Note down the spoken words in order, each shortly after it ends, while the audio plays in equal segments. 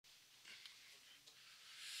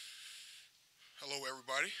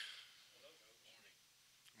everybody.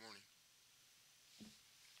 Good morning.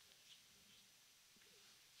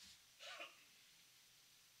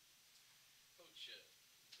 Coach,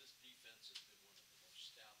 this defense has been one of the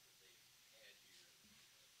most stout that they've had here.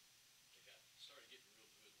 They got started getting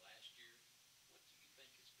real good last year. What do you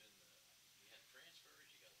think has been you had transfers,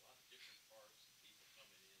 you got a lot of different parts and people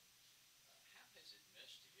coming in. How has it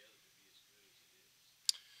meshed together to be as good as it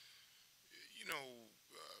is? You know,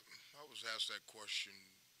 I was asked that question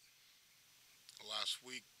last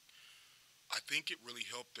week. I think it really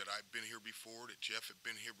helped that I've been here before, that Jeff had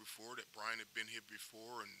been here before, that Brian had been here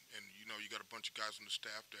before, and you got a bunch of guys on the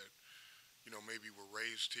staff that maybe were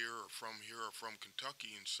raised here or from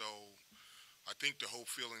Kentucky, and so I think the whole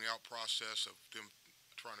feeling out process of them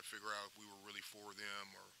trying to figure out if we were really for them,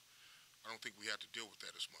 or I don't think we had to deal with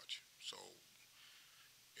that as much. So,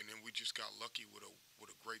 and then we just got lucky with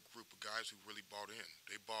a great group of guys who really bought in.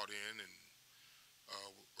 They bought in and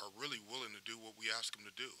are really willing to do what we ask them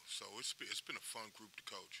to do. So it's been a fun group to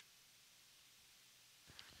coach.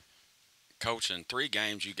 Coach, in three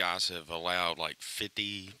games, you guys have allowed like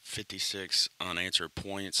 50, 56 unanswered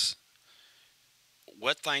points.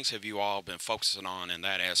 What things have you all been focusing on in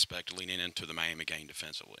that aspect leading into the Miami game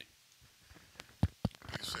defensively?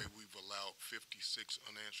 You say we've allowed 56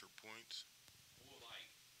 unanswered points? Well, like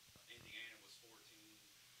Indiana was 14.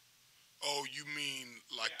 Oh, you mean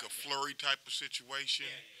like a flurry type of situation?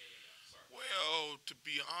 Yeah. Sorry. Well, to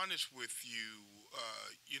be honest with you,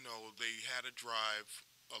 they had a drive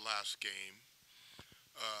last game,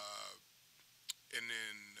 uh, and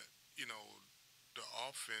then you know the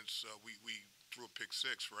offense. We threw a pick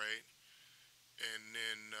six, right? And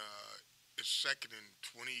then it's second and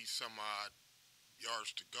 20 some odd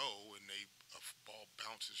yards to go, and a ball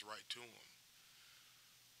bounces right to them.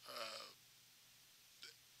 Uh,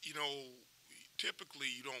 you know, Typically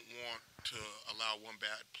you don't want to allow one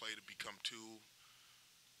bad play to become two,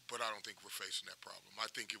 but I don't think we're facing that problem. I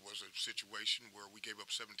think it was a situation where we gave up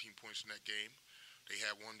 17 points in that game. They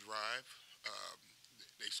had one drive. Um,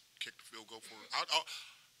 they kicked the field goal for it.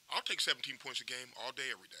 I'll take 17 points a game all day,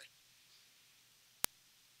 every day.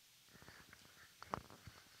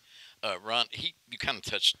 Ron, you kind of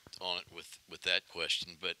touched on it with that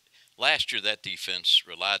question, but last year that defense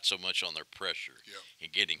relied so much on their pressure Yeah.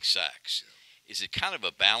 and getting sacks. Yeah. Is it kind of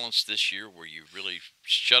a balance this year where you really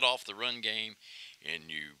shut off the run game and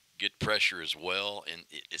you get pressure as well? And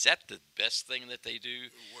is that the best thing that they do?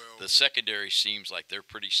 Well, The secondary seems like they're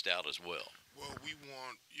pretty stout as well. well, we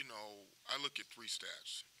want. I look at three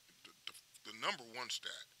stats. The number one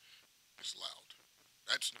stat is loud.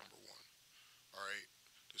 That's number one. All right.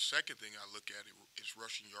 The second thing I look at is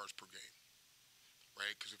rushing yards per game,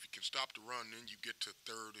 right? Because if you can stop the run, then you get to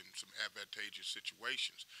third in some advantageous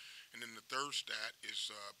situations. And then the third stat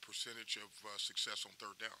is percentage of success on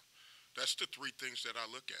third down. That's the three things that I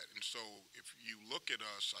look at. And so if you look at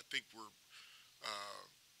us, I think we're uh,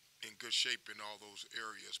 in good shape in all those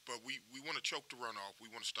areas. But we want to choke the run off.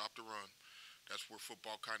 We want to stop the run. That's where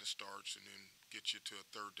football kind of starts, and then get you to a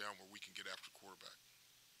third down where we can get after quarterback.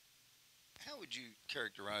 How would you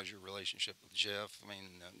characterize your relationship with Jeff? I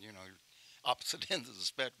mean, you're opposite ends of the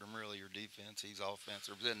spectrum, really. Your defense, he's offense,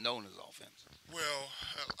 or then known as offense. Well,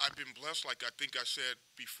 I've been blessed, like I think I said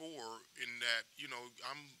before, in that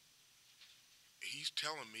he's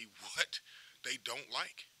telling me what they don't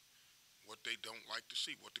like, what they don't like to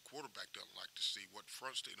see, what the quarterback doesn't like to see, what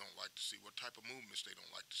fronts they don't like to see, what type of movements they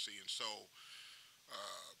don't like to see, and so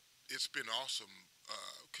uh, it's been awesome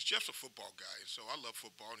because Jeff's a football guy, and so I love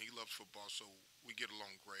football, and he loves football, so we get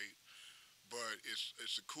along great. But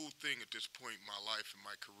it's a cool thing at this point in my life and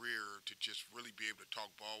my career to just really be able to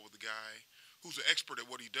talk ball with a guy who's an expert at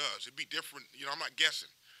what he does. It'd be different, I'm not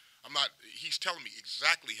guessing. I'm not. He's telling me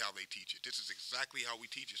exactly how they teach it. This is exactly how we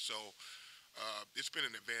teach it. So it's been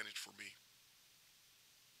an advantage for me.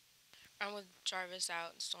 And with Jarvis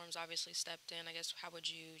out, Storms obviously stepped in. I guess how would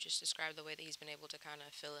you just describe the way that he's been able to kind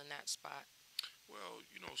of fill in that spot? Well,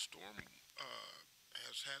 Storm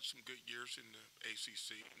has had some good years in the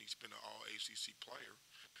ACC, and he's been an All ACC player.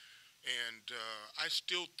 And I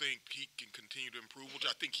still think he can continue to improve, which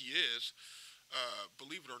I think he is.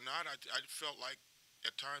 Believe it or not, I felt like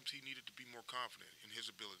at times he needed to be more confident in his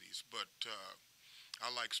abilities. But I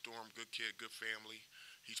like Storm, good kid, good family.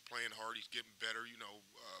 He's playing hard. He's getting better.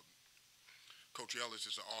 Coach Ellis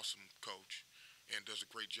is an awesome coach and does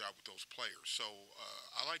a great job with those players. So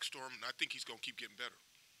I like Storm, and I think he's going to keep getting better.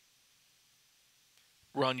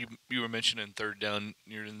 Ron, you were mentioning third down.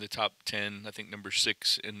 You're in the top 10, I think number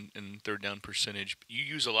 6 in third down percentage. You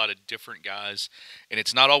use a lot of different guys, and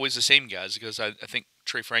it's not always the same guys because I think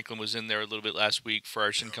Trey Franklin was in there a little bit last week.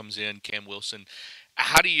 Frierson Yeah. comes in, Cam Wilson.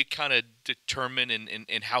 How do you kind of determine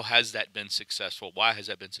and how has that been successful? Why has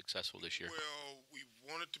that been successful this year? Well, we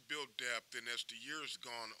wanted to build depth, and as the years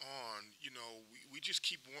gone on, we just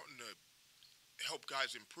keep wanting to help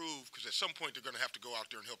guys improve because at some point they're going to have to go out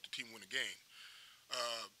there and help the team win a game.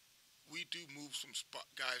 Uh, we do move some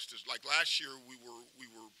guys to like last year we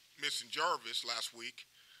were missing Jarvis last week,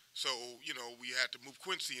 so we had to move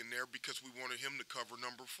Quincy in there because we wanted him to cover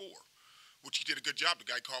number 4, which he did a good job. The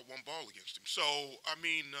guy caught one ball against him. So I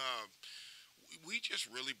mean, we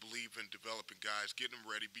just really believe in developing guys, getting them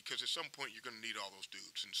ready because at some point you're going to need all those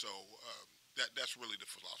dudes, and so that's really the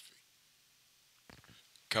philosophy.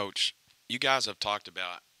 Coach, you guys have talked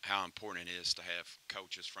about how important it is to have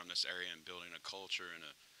coaches from this area and building a culture and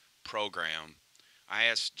a program. I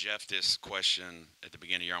asked Jeff this question at the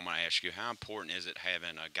beginning of the year. I'm going to ask you, how important is it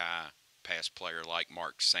having a guy, past player like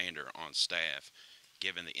Mark Sander on staff,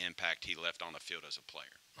 given the impact he left on the field as a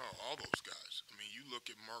player? Oh, all those guys. I mean, you look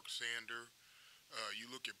at Mark Sander, you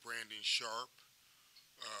look at Brandon Sharp,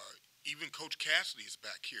 even Coach Cassidy is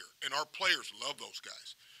back here, and our players love those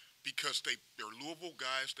guys because they're Louisville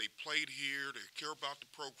guys. They played here. They care about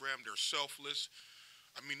the program. They're selfless.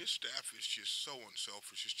 I mean, this staff is just so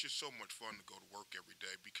unselfish. It's just so much fun to go to work every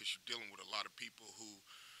day because you're dealing with a lot of people who.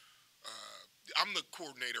 I'm the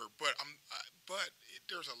coordinator, but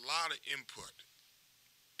there's a lot of input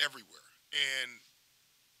everywhere, and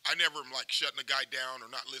I never am like shutting a guy down or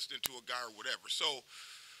not listening to a guy or whatever. So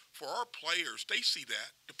for our players, they see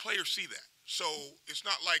that. The players see that. So it's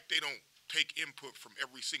not like they don't take input from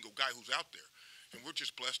every single guy who's out there. And we're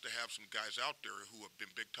just blessed to have some guys out there who have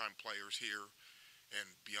been big-time players here and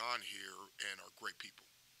beyond here and are great people.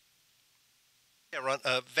 Yeah, Ron,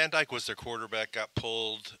 Van Dyke was their quarterback, got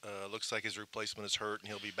pulled. Looks like his replacement is hurt, and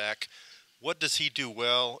he'll be back. What does he do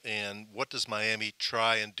well, and what does Miami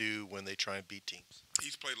try and do when they try and beat teams?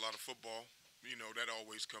 He's played a lot of football. That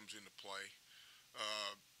always comes into play.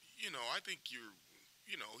 I think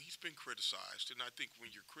he's been criticized, and I think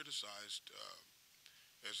when you're criticized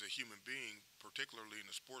as a human being, particularly in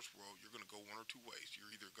the sports world, you're going to go one or two ways.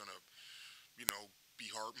 You're either going to, be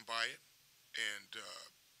heartened by it and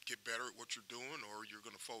get better at what you're doing, or you're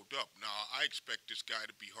going to fold up. Now, I expect this guy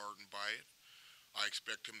to be heartened by it. I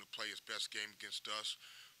expect him to play his best game against us.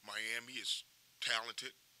 Miami is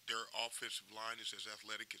talented. Their offensive line is as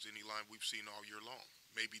athletic as any line we've seen all year long.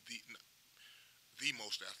 Maybe the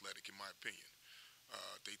most athletic, in my opinion.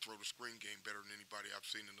 They throw the screen game better than anybody I've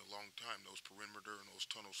seen in a long time. Those perimeter and those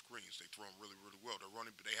tunnel screens, they throw them really, really well. They're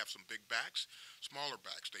running, but they have some big backs, smaller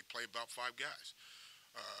backs. They play about 5 guys.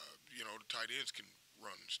 The tight ends can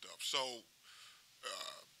run and stuff. So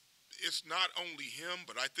it's not only him,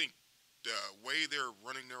 but I think the way they're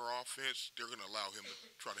running their offense, they're going to allow him to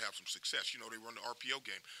try to have some success. They run the RPO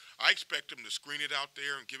game. I expect him to screen it out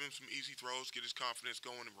there and give him some easy throws, get his confidence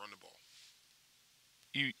going, and run the ball.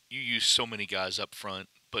 You use so many guys up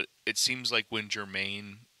front, but it seems like when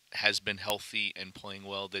Jermaine has been healthy and playing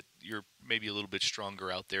well, that you're maybe a little bit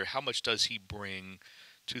stronger out there. How much does he bring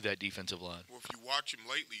to that defensive line? Well, if you watch him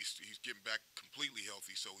lately, he's getting back completely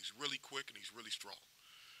healthy, so he's really quick and he's really strong.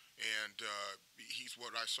 And he's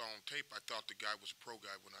what I saw on tape. I thought the guy was a pro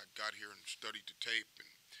guy when I got here and studied the tape.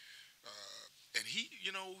 And he,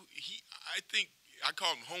 I think I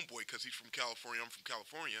call him homeboy because he's from California. I'm from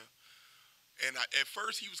California. And at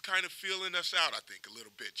first he was kind of feeling us out, I think, a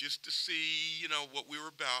little bit, just to see, what we were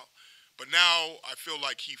about. But now I feel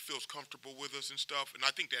like he feels comfortable with us and stuff, and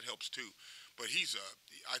I think that helps too. But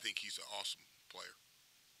I think he's an awesome player.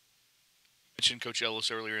 You mentioned Coach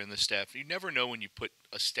Ellis earlier in the staff. You never know when you put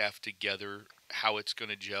a staff together how it's going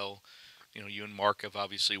to gel. You and Mark have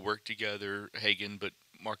obviously worked together, Hagan, but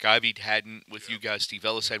Mark Ivey hadn't with you guys. Steve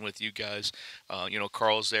Ellis hadn't with you guys.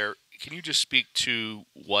 Carl's there. Can you just speak to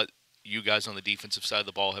what you guys on the defensive side of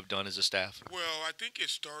the ball have done as a staff? Well, I think it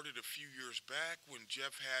started a few years back when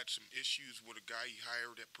Jeff had some issues with a guy he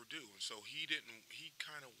hired at Purdue, and so he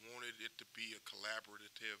kind of wanted it to be a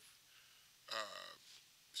collaborative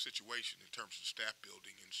situation in terms of staff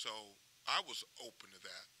building, and so I was open to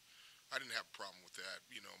that. I didn't have a problem with that,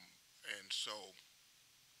 and so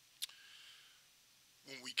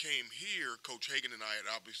when we came here, Coach Hagan and I had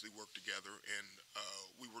obviously worked together, and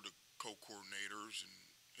we were the co-coordinators, and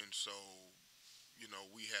so,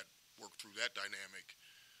 we had worked through that dynamic.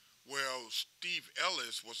 Well, Steve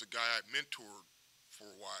Ellis was a guy I mentored for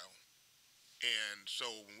a while. And so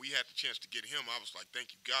when we had the chance to get him, I was like,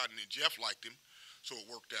 thank you, God. And then Jeff liked him, so it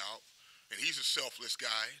worked out. And he's a selfless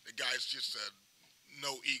guy. The guy's just a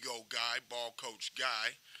no-ego guy, ball coach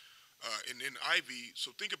guy. And then Ivy,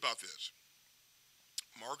 so think about this.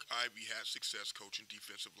 Mark Ivy had success coaching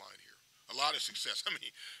defensive line here. A lot of success. I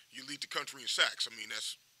mean, you lead the country in sacks. I mean,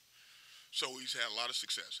 that's so he's had a lot of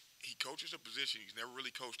success. He coaches a position he's never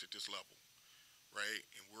really coached at this level, right?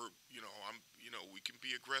 And we're, we can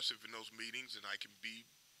be aggressive in those meetings, and I can be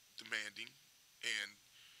demanding, and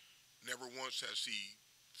never once has he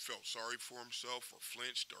felt sorry for himself or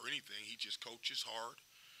flinched or anything. He just coaches hard,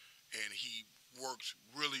 and he works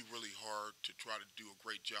really, really hard to try to do a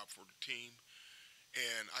great job for the team.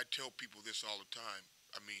 And I tell people this all the time.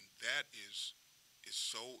 I mean, that is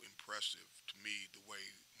so impressive to me, the way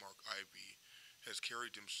Mark Ivy has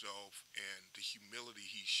carried himself and the humility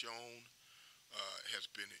he's shown has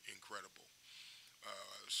been incredible.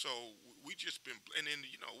 So we just been, and then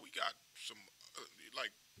we got some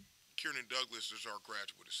like Kieran Douglas is our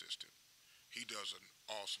graduate assistant. He does an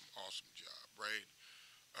awesome, awesome job, right?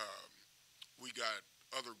 We got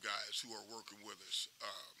other guys who are working with us.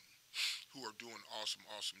 Who are doing awesome,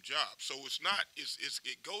 awesome jobs. So it's not,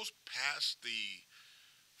 it goes past the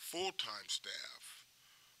full-time staff.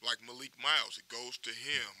 Like Malik Miles, it goes to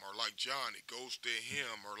him, or like John, it goes to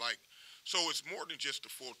him, or like, so it's more than just the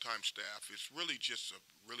full-time staff. It's really just a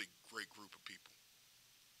really great group of people.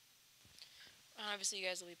 Obviously, you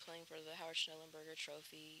guys will be playing for the Howard Schnellenberger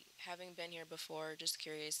Trophy. Having been here before, just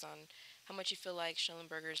curious on how much you feel like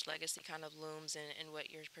Schnellenberger's legacy kind of looms and what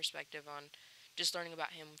your perspective on just learning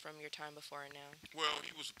about him from your time before and now. Well,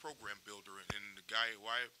 he was a program builder, and the guy who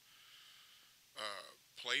I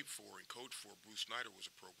played for and coached for, Bruce Snyder, was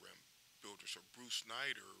a program builder. So Bruce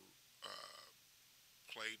Snyder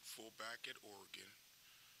played fullback at Oregon,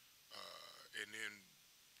 and then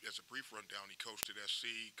as a brief rundown, he coached at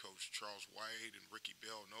SC, coached Charles White and Ricky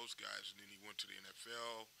Bell and those guys, and then he went to the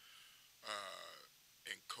NFL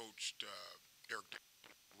and coached Eric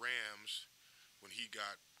Rams when he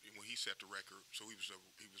set the record. So he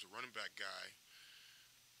was a running back guy.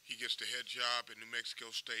 He gets the head job at New Mexico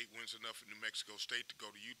State, wins enough at New Mexico State to go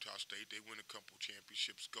to Utah State. They win a couple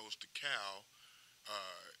championships, goes to Cal,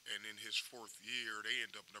 and in his fourth year, they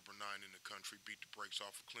end up number 9 in the country, beat the brakes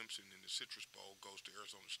off of Clemson in the Citrus Bowl, goes to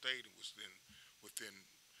Arizona State, and was then within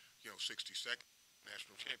 60 seconds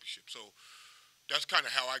national championship. So that's kind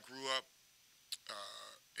of how I grew up,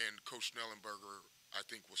 and Coach Schnellenberger, I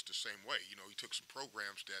think, was the same way. He took some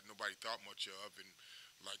programs that nobody thought much of, and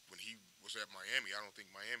like when he was at Miami, I don't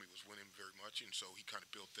think Miami was winning very much, and so he kind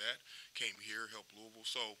of built that, came here, helped Louisville.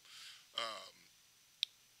 So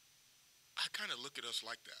I kind of look at us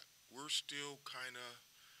like that. We're still kind of,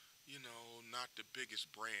 not the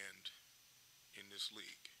biggest brand in this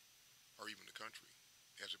league, or even the country,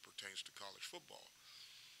 as it pertains to college football.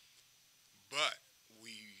 But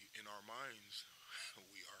we, in our minds,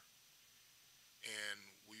 we are.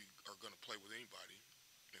 And we are going to play with anybody,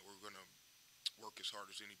 and we're going to work as hard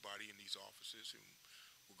as anybody in these offices, and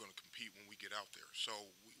we're going to compete when we get out there. So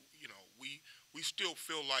we still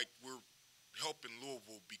feel like we're helping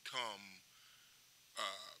Louisville become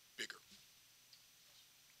bigger.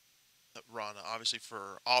 Ron, obviously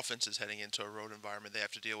for offenses heading into a road environment, they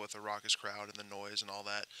have to deal with the raucous crowd and the noise and all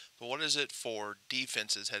that. But what is it for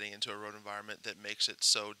defenses heading into a road environment that makes it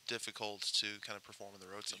so difficult to kind of perform on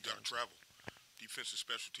the road sometimes? You got to travel. Defensive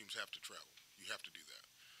special teams have to travel. You have to do that.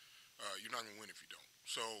 You're not going to win if you don't.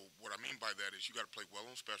 So what I mean by that is you got to play well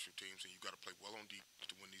on special teams, and you got to play well on defense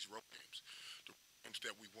to win these road games. The games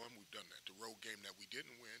that we won, we've done that. The road game that we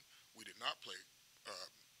didn't win, we did not play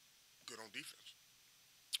good on defense.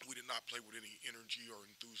 We did not play with any energy or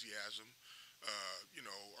enthusiasm.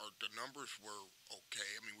 The numbers were okay.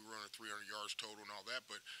 I mean, we were under 300 yards total and all that,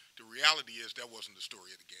 but the reality is that wasn't the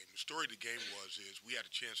story of the game. The story of the game is we had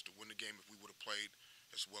a chance to win the game if we would have played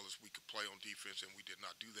as well as we could play on defense, and we did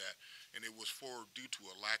not do that. And it was due to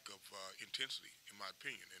a lack of intensity, in my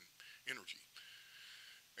opinion, and energy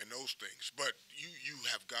and those things. But you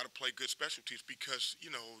have got to play good special teams because,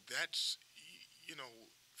 that's,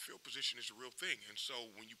 field position is a real thing. And so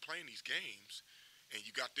when you play in these games and you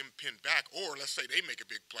got them pinned back, or let's say they make a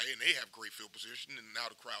big play and they have great field position, and now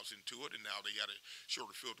the crowd's into it, and now they got a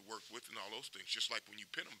shorter field to work with and all those things. Just like when you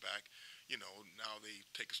pin them back, now they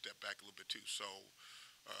take a step back a little bit too. So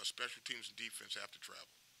special teams and defense have to travel.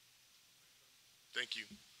 Thank you.